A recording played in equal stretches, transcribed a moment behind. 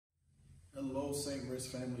Hello, St.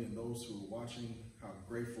 Rest family and those who are watching. How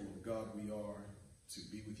grateful of God we are to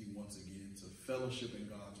be with you once again, to fellowship in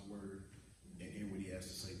God's word and hear what he has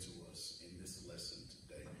to say to us in this lesson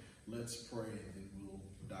today. Let's pray and then we'll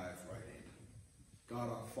dive right in. God,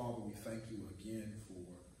 our Father, we thank you again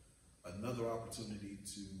for another opportunity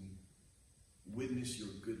to witness your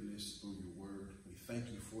goodness through your word. We thank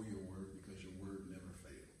you for your word because your word never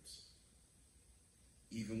fails.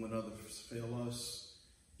 Even when others fail us,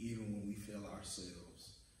 even when we fail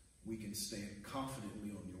ourselves, we can stand confidently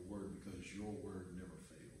on your word because your word never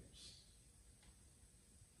fails.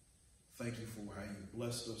 Thank you for how you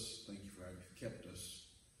blessed us. Thank you for how you've kept us.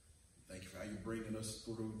 Thank you for how you're bringing us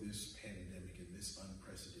through this pandemic and this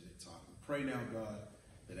unprecedented time. We pray now, God,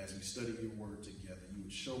 that as we study your word together, you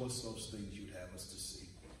would show us those things you'd have us to see.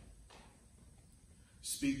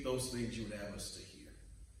 Speak those things you would have us to hear.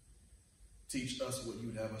 Teach us what you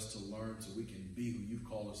would have us to learn so we can be who you've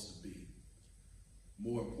called us to be.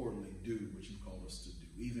 More importantly, do what you've called us to do.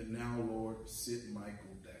 Even now, Lord, sit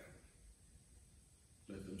Michael down.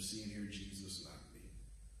 Let them see and hear Jesus, not me.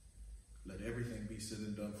 Let everything be said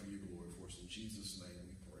and done for your glory. For us in Jesus' name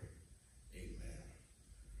we pray. Amen.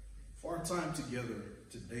 For our time together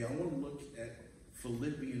today, I want to look at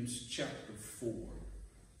Philippians chapter 4,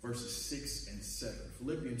 verses 6 and 7.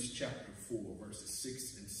 Philippians chapter 4, verses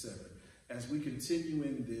 6 and 7. As we continue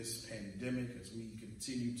in this pandemic, as we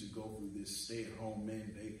continue to go through this stay-at-home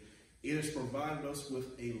mandate, it has provided us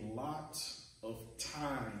with a lot of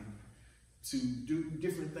time to do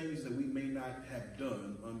different things that we may not have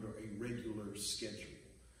done under a regular schedule.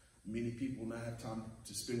 Many people now have time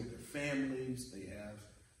to spend with their families. They have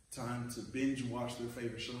time to binge watch their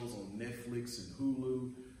favorite shows on Netflix and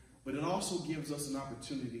Hulu. But it also gives us an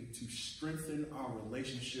opportunity to strengthen our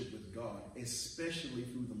relationship with God, especially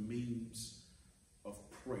through the means of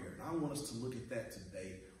prayer. And I want us to look at that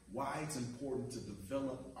today, why it's important to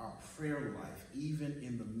develop our prayer life, even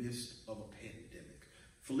in the midst of a pandemic.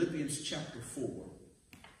 Philippians chapter 4,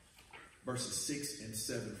 verses 6 and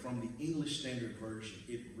 7. From the English Standard Version,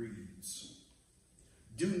 it reads,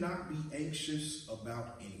 "Do not be anxious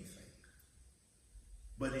about anything,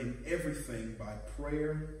 but in everything by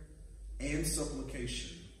prayer and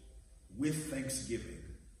supplication, with thanksgiving,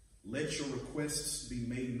 let your requests be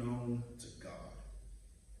made known to God.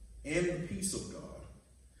 And the peace of God,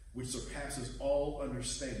 which surpasses all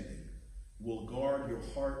understanding, will guard your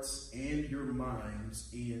hearts and your minds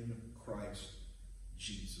in Christ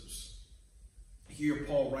Jesus." Here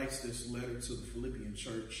Paul writes this letter to the Philippian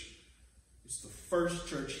church. It's the first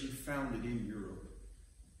church he founded in Europe.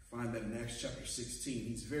 Find that in Acts chapter 16.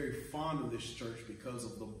 He's very fond of this church because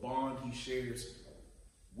of the bond he shares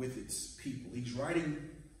with its people. He's writing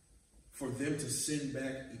for them to send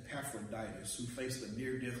back Epaphroditus, who faced a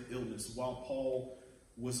near-death illness while Paul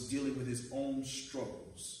was dealing with his own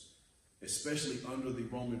struggles, especially under the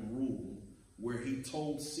Roman rule, where he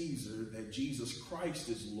told Caesar that Jesus Christ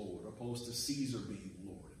is Lord, opposed to Caesar being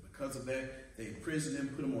Lord. And because of that, they imprisoned him,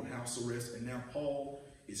 put him on house arrest, and now Paul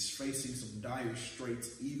is facing some dire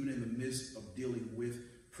straits, even in the midst of dealing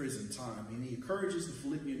with prison time. And he encourages the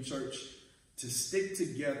Philippian church to stick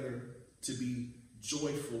together, to be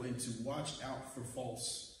joyful, and to watch out for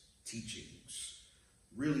false teachings.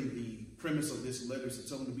 Really, the premise of this letter is to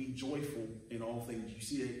tell them to be joyful in all things. You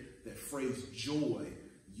see that phrase joy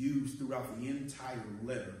used throughout the entire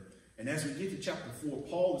letter. And as we get to chapter 4,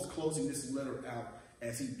 Paul is closing this letter out,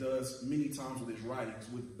 as he does many times with his writings,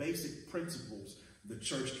 with basic principles the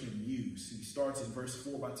church can use. He starts in verse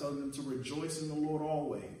 4 by telling them to rejoice in the Lord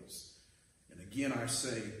always. And again, I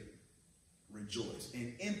say, rejoice.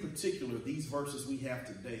 And in particular, these verses we have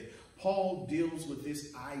today, Paul deals with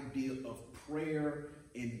this idea of prayer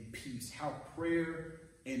and peace, how prayer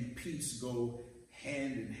and peace go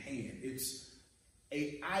hand in hand. It's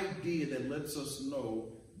an idea that lets us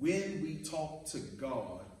know when we talk to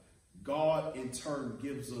God, God in turn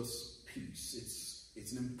gives us peace.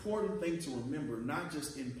 It's an important thing to remember, not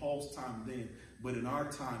just in Paul's time then, but in our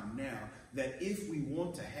time now, that if we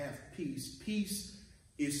want to have peace, peace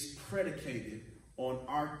is predicated on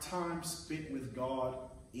our time spent with God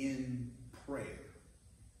in prayer.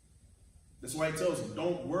 That's why he tells them,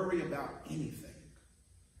 don't worry about anything,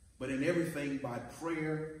 but in everything by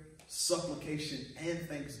prayer, supplication, and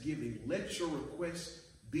thanksgiving, let your requests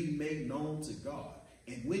be made known to God.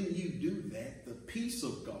 And when you do that, the peace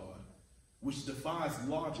of God, which defies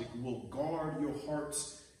logic, will guard your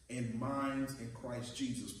hearts and minds in Christ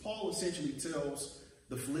Jesus. Paul essentially tells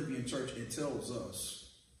the Philippian church and tells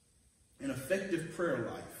us, an effective prayer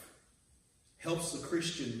life helps the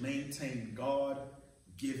Christian maintain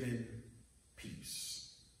God-given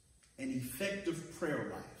peace. An effective prayer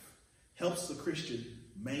life helps the Christian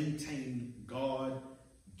maintain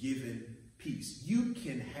God-given peace. You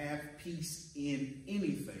can have peace in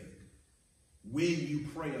anything when you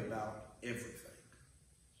pray about everything.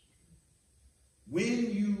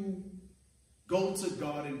 When you go to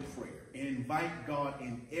God in prayer and invite God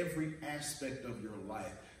in every aspect of your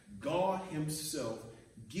life, God himself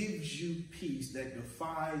gives you peace that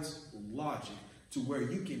defies logic to where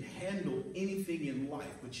you can handle anything in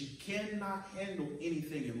life. But you cannot handle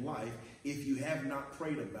anything in life if you have not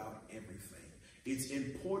prayed about everything. It's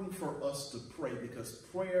important for us to pray because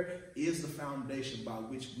prayer is the foundation by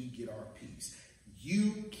which we get our peace.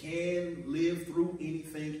 You can live through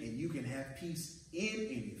anything and you can have peace in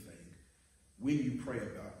anything when you pray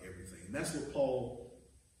about everything. And that's what Paul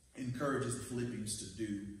encourages the Philippians to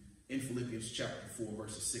do in Philippians chapter 4,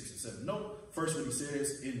 verses 6 and 7. Note first what he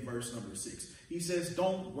says in verse number 6. He says,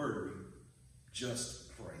 don't worry,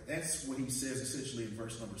 just pray. That's what he says essentially in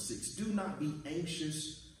verse number 6. Do not be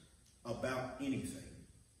anxious about anything,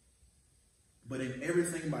 but in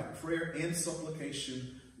everything by prayer and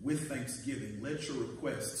supplication with thanksgiving, let your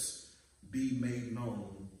requests be made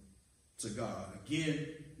known to God. Again,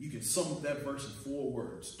 you can sum up that verse in 4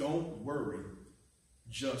 words. Don't worry,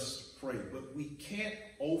 just pray. But we can't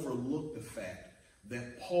overlook the fact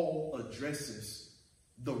that Paul addresses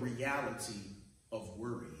the reality of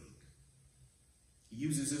worrying. He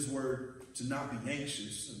uses this word to not be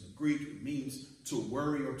anxious. In the Greek, it means to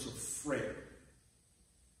worry or to fret.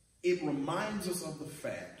 It reminds us of the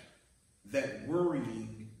fact that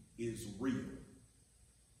worrying is real.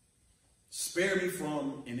 Spare me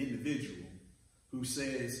from an individual who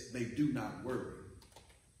says they do not worry,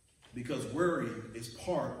 because worrying is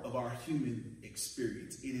part of our human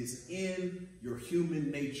experience. It is in your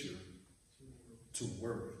human nature to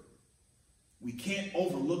worry. We can't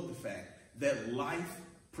overlook the fact that life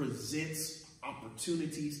presents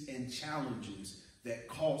opportunities and challenges that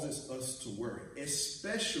causes us to worry,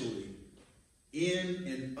 especially in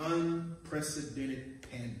an unprecedented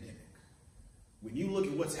pandemic. When you look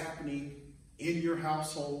at what's happening in your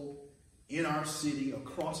household, in our city,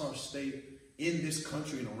 across our state, in this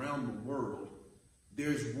country and around the world,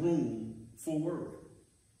 there's room for worry.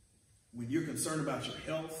 When you're concerned about your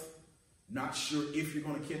health, not sure if you're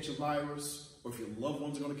going to catch a virus or if your loved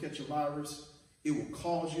ones are going to catch a virus, it will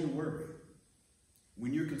cause you to worry.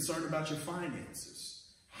 When you're concerned about your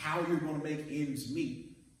finances, how you're going to make ends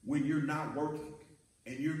meet when you're not working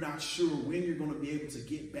and you're not sure when you're going to be able to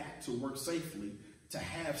get back to work safely to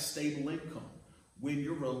have stable income. When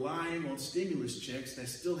you're relying on stimulus checks that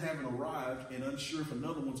still haven't arrived and unsure if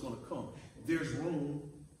another one's going to come, there's room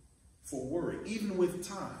for worry. Even with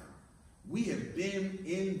time, we have been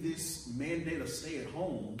in this mandate of stay at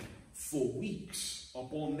home for weeks,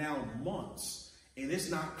 up on now months, and it's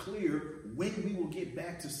not clear when we will get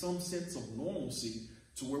back to some sense of normalcy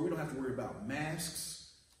to where we don't have to worry about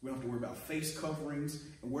masks, we don't have to worry about face coverings,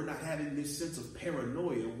 and we're not having this sense of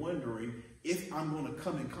paranoia wondering if I'm going to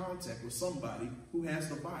come in contact with somebody who has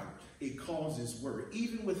the virus. It causes worry,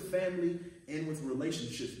 even with family and with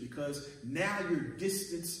relationships, because now you're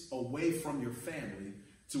distanced away from your family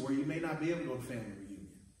to where you may not be able to go to family reunion.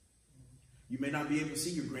 You may not be able to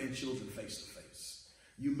see your grandchildren face to face.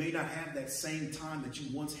 You may not have that same time that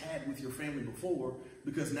you once had with your family before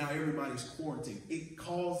because now everybody's quarantined. It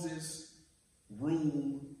causes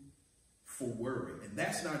room for worry. And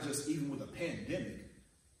that's not just even with a pandemic.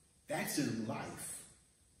 That's in life.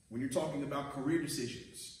 When you're talking about career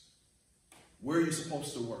decisions, where are you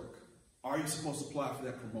supposed to work? Are you supposed to apply for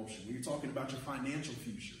that promotion? When you're talking about your financial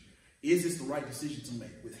future, is this the right decision to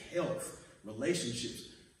make? With health, relationships,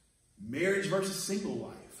 marriage versus single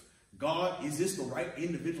life. God, is this the right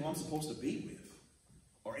individual I'm supposed to be with?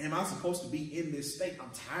 Or am I supposed to be in this state? I'm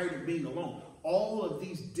tired of being alone. All of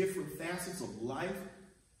these different facets of life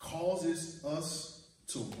causes us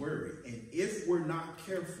to worry. And if we're not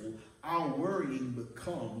careful, our worrying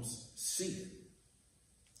becomes sin.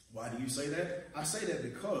 Why do you say that? I say that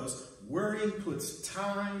because worrying puts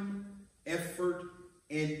time, effort,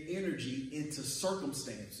 and energy into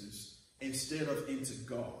circumstances instead of into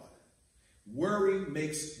God. Worry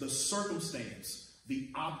makes the circumstance the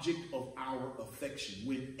object of our affection.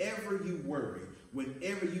 Whenever you worry,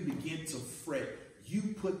 whenever you begin to fret,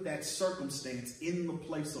 you put that circumstance in the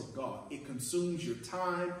place of God. It consumes your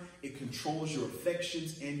time, it controls your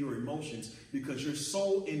affections and your emotions because you're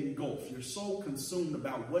so engulfed, you're so consumed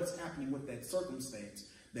about what's happening with that circumstance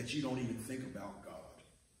that you don't even think about God.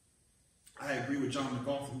 I agree with John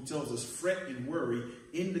MacArthur, who tells us fret and worry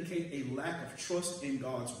indicate a lack of trust in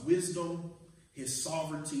God's wisdom, his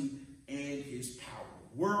sovereignty, and his power.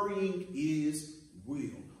 Worrying is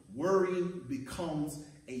real. Worrying becomes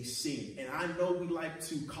a sin. And I know we like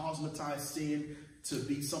to cosmetize sin to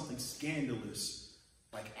be something scandalous,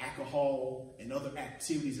 like alcohol and other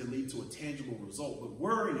activities that lead to a tangible result. But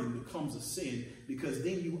worrying becomes a sin because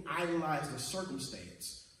then you idolize the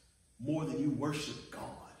circumstance more than you worship God.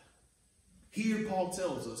 Here Paul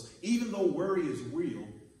tells us, even though worry is real,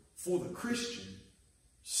 for the Christian,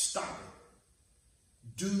 stop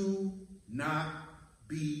it. Do not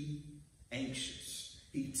be anxious.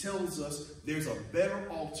 He tells us there's a better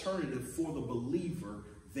alternative for the believer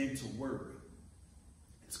than to worry.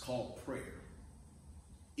 It's called prayer.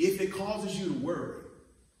 If it causes you to worry,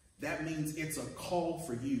 that means it's a call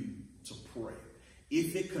for you to pray.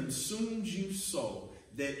 If it consumes you so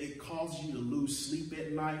that it causes you to lose sleep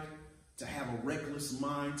at night, to have a reckless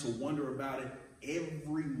mind, to wonder about it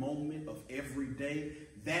every moment of every day,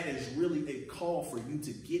 that is really a call for you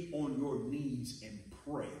to get on your knees and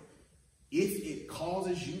pray. If it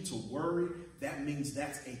causes you to worry, that means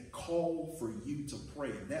that's a call for you to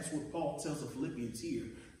pray. And that's what Paul tells the Philippians here.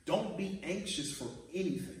 Don't be anxious for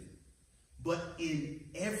anything, but in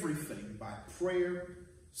everything, by prayer,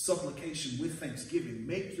 supplication with thanksgiving,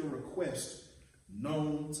 make your request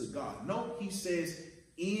known to God. Note he says,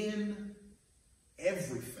 in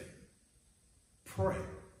everything, pray.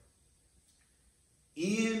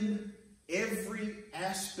 In every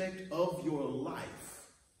aspect of your life,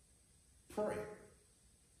 pray.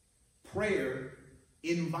 Prayer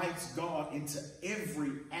invites God into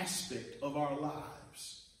every aspect of our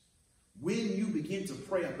lives. When you begin to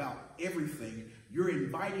pray about everything, you're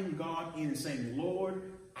inviting God in and saying,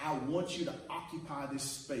 Lord, I want you to occupy this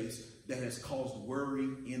space that has caused worry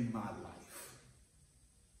in my life.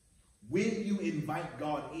 When you invite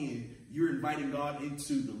God in, you're inviting God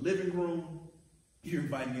into the living room, you're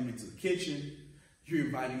inviting him into the kitchen, you're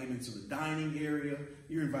inviting him into the dining area,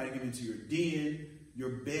 you're inviting him into your den, your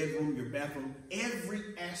bedroom, your bathroom, every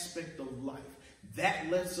aspect of life. That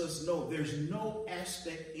lets us know there's no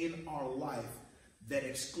aspect in our life that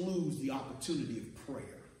excludes the opportunity of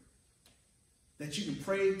prayer. That you can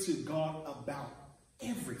pray to God about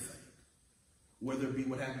everything. Whether it be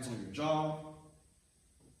what happens on your job,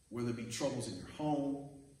 whether it be troubles in your home,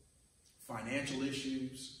 financial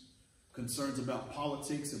issues, concerns about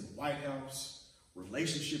politics in the White House,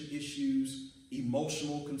 relationship issues,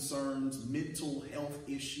 emotional concerns, mental health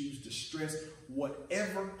issues, distress,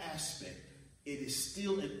 whatever aspect, it is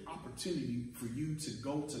still an opportunity for you to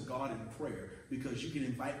go to God in prayer because you can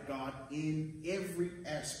invite God in every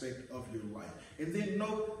aspect of your life. And then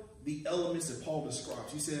note the elements that Paul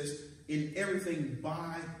describes. He says, in everything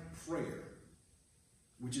by prayer,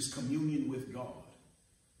 which is communion with God.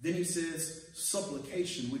 Then he says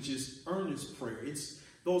supplication, which is earnest prayer. It's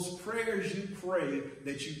those prayers you pray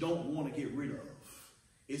that you don't want to get rid of.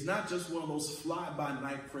 It's not just one of those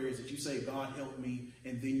fly-by-night prayers that you say, God help me,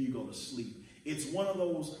 and then you go to sleep. It's one of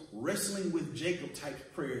those wrestling with Jacob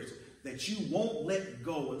type prayers that you won't let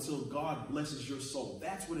go until God blesses your soul.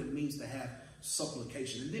 That's what it means to have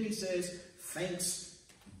supplication. And then he says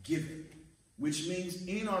thanksgiving, which means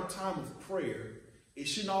in our time of prayer, it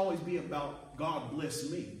shouldn't always be about God bless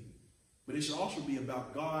me, but it should also be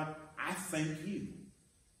about God, I thank you.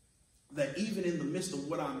 That even in the midst of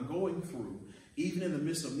what I'm going through, even in the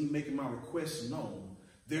midst of me making my requests known,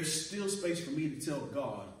 there's still space for me to tell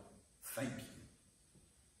God, thank you.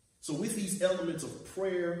 So with these elements of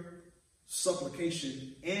prayer,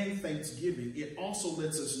 supplication, and thanksgiving, it also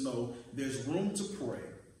lets us know there's room to pray,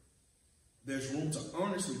 there's room to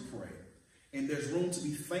earnestly pray, and there's room to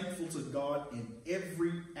be thankful to God in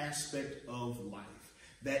every aspect of life.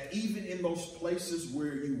 That even in those places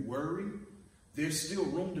where you worry, there's still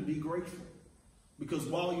room to be grateful. Because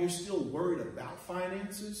while you're still worried about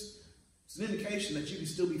finances, it's an indication that you can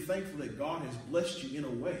still be thankful that God has blessed you in a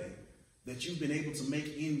way that you've been able to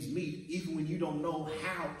make ends meet, even when you don't know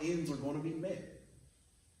how ends are going to be met.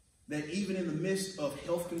 That even in the midst of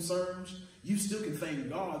health concerns, you still can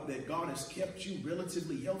thank God that God has kept you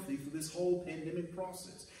relatively healthy for this whole pandemic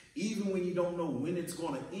process. Even when you don't know when it's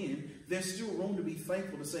going to end, there's still room to be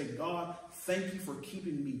thankful to say, God, thank you for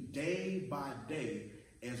keeping me day by day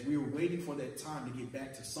as we were waiting for that time to get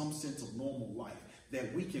back to some sense of normal life.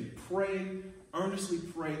 That we can pray, earnestly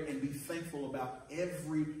pray, and be thankful about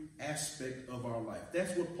every aspect of our life.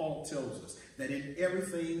 That's what Paul tells us, that in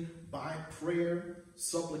everything by prayer,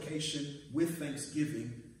 supplication, with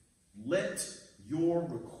thanksgiving, let your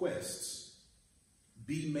requests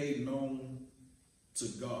be made known to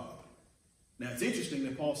God. Now, it's interesting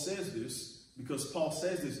that Paul says this because Paul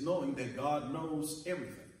says this knowing that God knows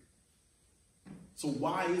everything. So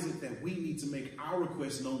why is it that we need to make our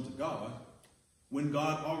requests known to God when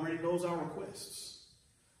God already knows our requests?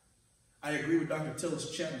 I agree with Dr.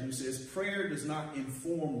 Tillis Chapman, who says prayer does not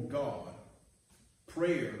inform God.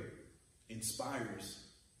 Prayer inspires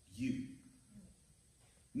you.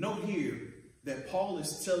 Note here that Paul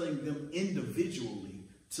is telling them individually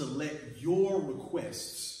to let your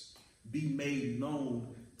requests be made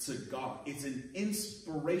known to God. It's an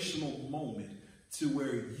inspirational moment to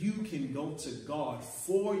where you can go to God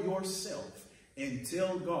for yourself and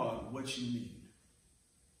tell God what you need.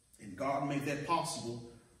 And God made that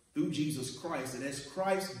possible through Jesus Christ. And as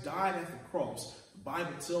Christ died at the cross, the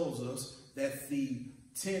Bible tells us that the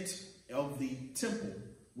tent of the temple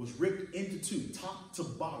was ripped into two, top to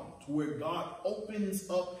bottom, to where God opens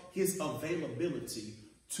up his availability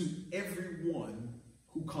to everyone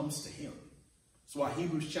who comes to him. That's why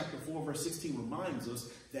Hebrews chapter 4, verse 16 reminds us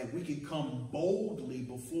that we can come boldly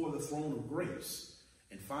before the throne of grace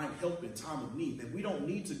and find help in time of need. That we don't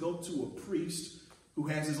need to go to a priest who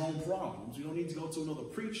has his own problems. We don't need to go to another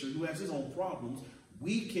preacher who has his own problems.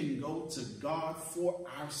 We can go to God for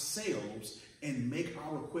ourselves and make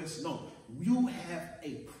our requests known. You have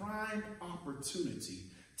a prime opportunity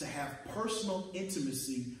to have personal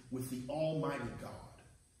intimacy with the Almighty God.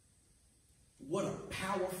 What a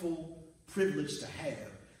powerful privilege to have,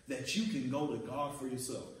 that you can go to God for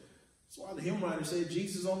yourself. That's why the hymn writer said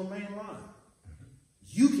Jesus is on the main line.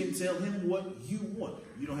 You can tell him what you want.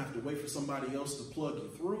 You don't have to wait for somebody else to plug you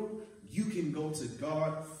through. You can go to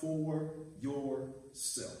God for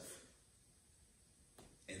yourself.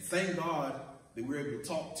 And thank God that we're able to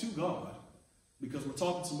talk to God, because we're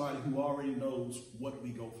talking to somebody who already knows what we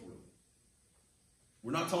go through.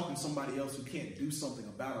 We're not talking to somebody else who can't do something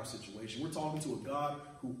about our situation. We're talking to a God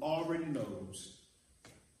who already knows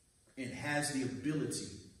and has the ability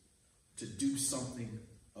to do something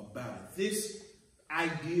about it. This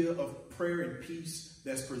idea of prayer and peace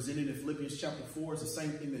that's presented in Philippians chapter 4 is the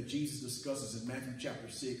same thing that Jesus discusses in Matthew chapter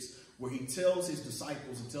 6, where he tells his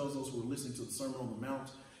disciples and tells those who are listening to the Sermon on the Mount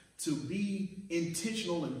to be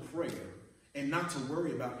intentional in prayer and not to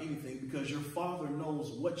worry about anything, because your Father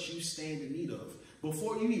knows what you stand in need of.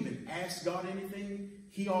 Before you even ask God anything,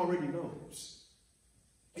 he already knows.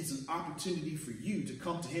 It's an opportunity for you to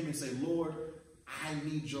come to him and say, Lord, I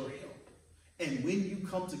need your help. And when you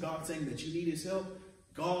come to God saying that you need his help,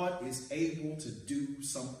 God is able to do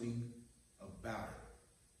something about it.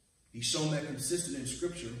 He's shown that consistent in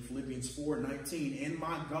Scripture, Philippians 4:19, and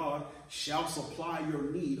my God shall supply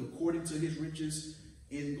your need according to his riches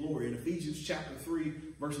in glory. In Ephesians chapter 3,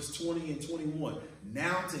 verses 20 and 21,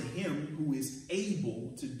 now to him who is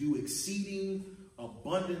able to do exceeding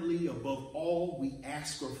abundantly above all we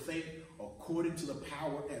ask or think, according to the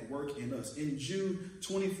power at work in us. In Jude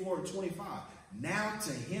 24 and 25, now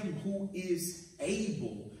to him who is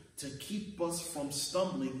able to keep us from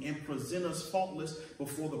stumbling and present us faultless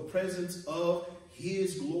before the presence of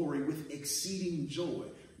his glory with exceeding joy.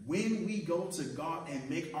 When we go to God and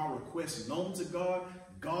make our requests known to God,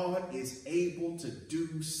 God is able to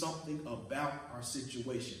do something about our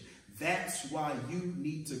situation. That's why you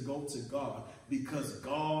need to go to God, because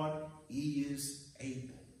God is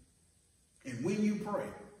able. And when you pray,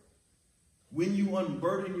 when you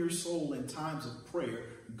unburden your soul in times of prayer,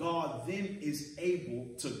 God then is able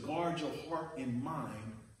to guard your heart and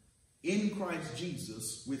mind in Christ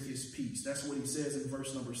Jesus with his peace. That's what he says in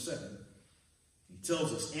verse number 7. He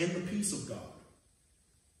tells us, and the peace of God,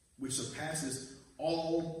 which surpasses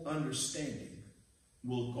all understanding,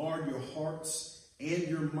 will guard your hearts and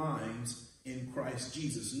your minds in Christ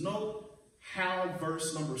Jesus. Note how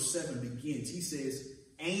verse number 7 begins. He says,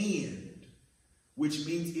 and, which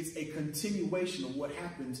means it's a continuation of what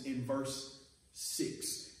happens in verse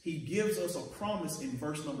 6. He gives us a promise in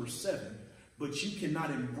verse number 7, but you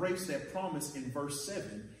cannot embrace that promise in verse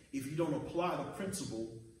 7 if you don't apply the principle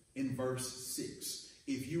in verse 6.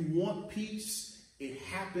 If you want peace, it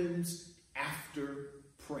happens after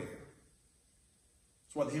prayer.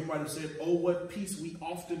 That's why the hymn writer said, oh, what peace we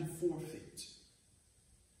often forfeit.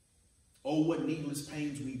 Oh, what needless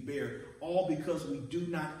pains we bear, all because we do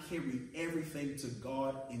not carry everything to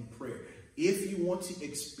God in prayer. If you want to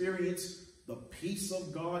experience the peace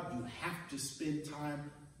of God, you have to spend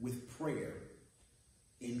time with prayer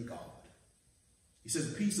in God. He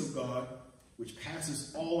says, the peace of God, which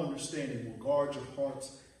passes all understanding, will guard your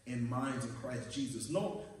hearts and minds in Christ Jesus.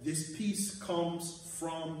 Note, this peace comes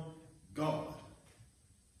from God.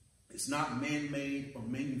 It's not man-made or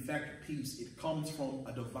manufactured peace. It comes from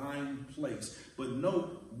a divine place. But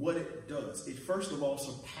note what it does. It first of all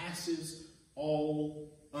surpasses all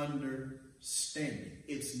understanding.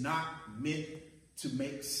 It's not meant to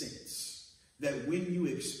make sense. That when you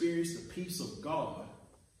experience the peace of God,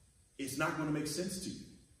 it's not going to make sense to you.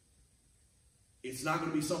 It's not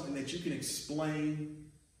going to be something that you can explain.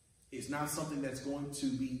 It's not something that's going to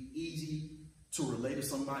be easy to relate to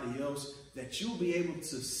somebody else, that you'll be able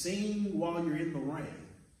to sing while you're in the rain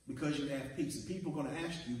because you have peace. And people are going to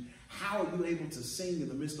ask you, how are you able to sing in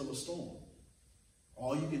the midst of a storm?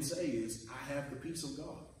 All you can say is, I have the peace of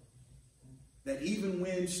God. That even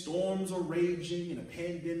when storms are raging and a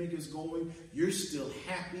pandemic is going, you're still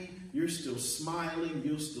happy, you're still smiling,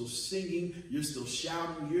 you're still singing, you're still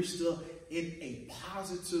shouting, you're still in a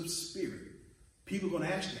positive spirit. People are going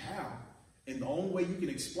to ask you how. And the only way you can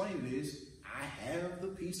explain it is, I have the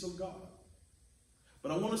peace of God.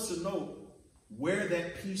 But I want us to know where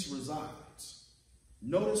that peace resides.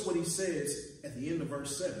 Notice what he says at the end of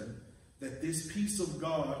verse 7, that this peace of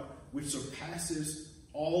God, which surpasses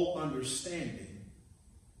all understanding,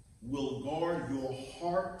 will guard your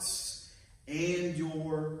hearts and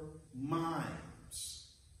your minds.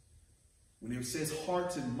 When it says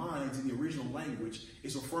hearts and minds in the original language,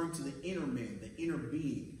 it's referring to the inner man, the inner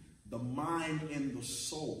being, the mind and the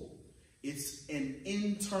soul. It's an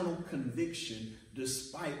internal conviction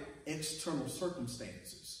despite external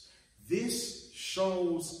circumstances. This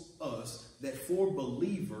shows us that for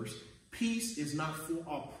believers, peace is not for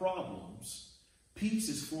our problems. Peace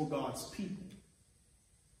is for God's people.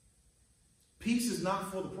 Peace is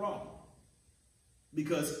not for the problem.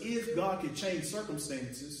 Because if God can change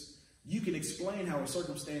circumstances, you can explain how a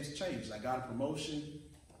circumstance changed. I got a promotion.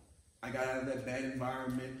 I got out of that bad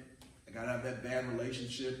environment. I got out of that bad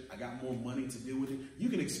relationship. I got more money to deal with it. You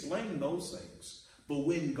can explain those things. But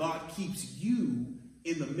when God keeps you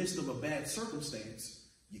in the midst of a bad circumstance,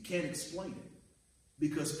 you can't explain it.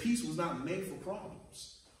 Because peace was not made for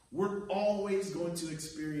problems. We're always going to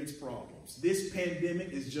experience problems. This pandemic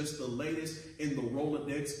is just the latest in the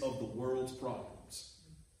Rolodex of the world's problems.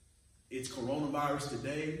 It's coronavirus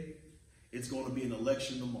today. It's going to be an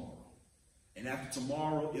election tomorrow. And after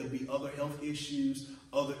tomorrow, it'll be other health issues,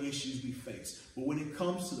 other issues we face. But when it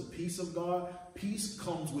comes to the peace of God, peace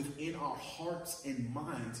comes within our hearts and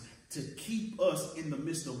minds to keep us in the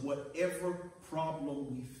midst of whatever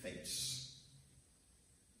problem we face.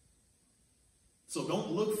 So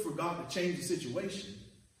don't look for God to change the situation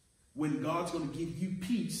when God's going to give you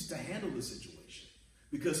peace to handle the situation.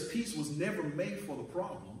 Because peace was never made for the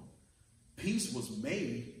problem. Peace was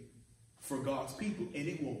made for God's people. And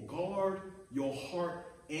it will guard your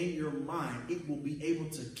heart and your mind. It will be able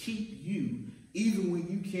to keep you even when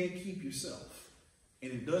you can't keep yourself.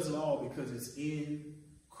 And it does it all because it's in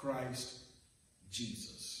Christ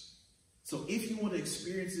Jesus. So if you want to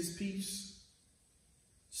experience this peace,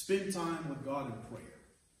 spend time with God in prayer.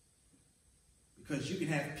 Because you can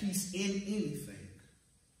have peace in anything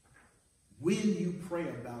when you pray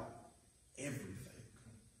about everything.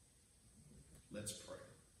 Let's pray.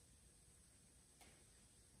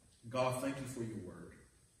 God, thank you for your word.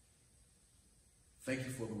 Thank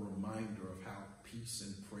you for the reminder of how peace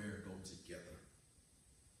and prayer go together.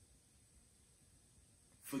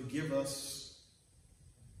 Forgive us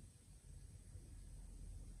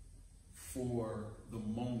for the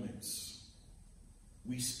moments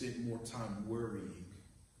we spent more time worrying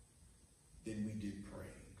than we did praying.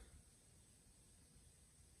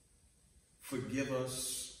 Forgive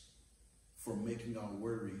us for making our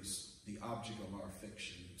worries the object of our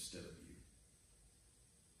affection instead of you.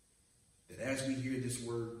 That as we hear this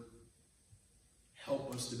word,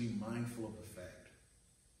 help us to be mindful of the fact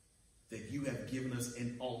that you have given us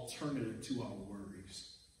an alternative to our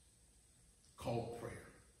worries called prayer.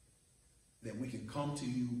 That we can come to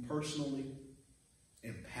you personally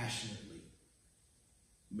and passionately,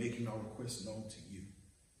 making our requests known to you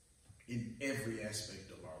in every aspect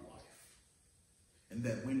of our life. And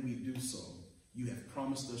that when we do so, you have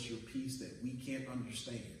promised us your peace that we can't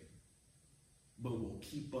understand, but will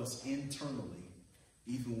keep us internally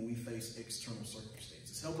even when we face external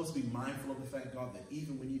circumstances. Help us be mindful of the fact, God, that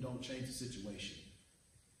even when you don't change the situation,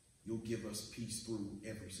 you'll give us peace through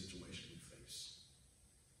every situation we face.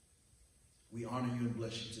 We honor you and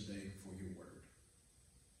bless you today for your word.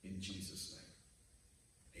 In Jesus' name.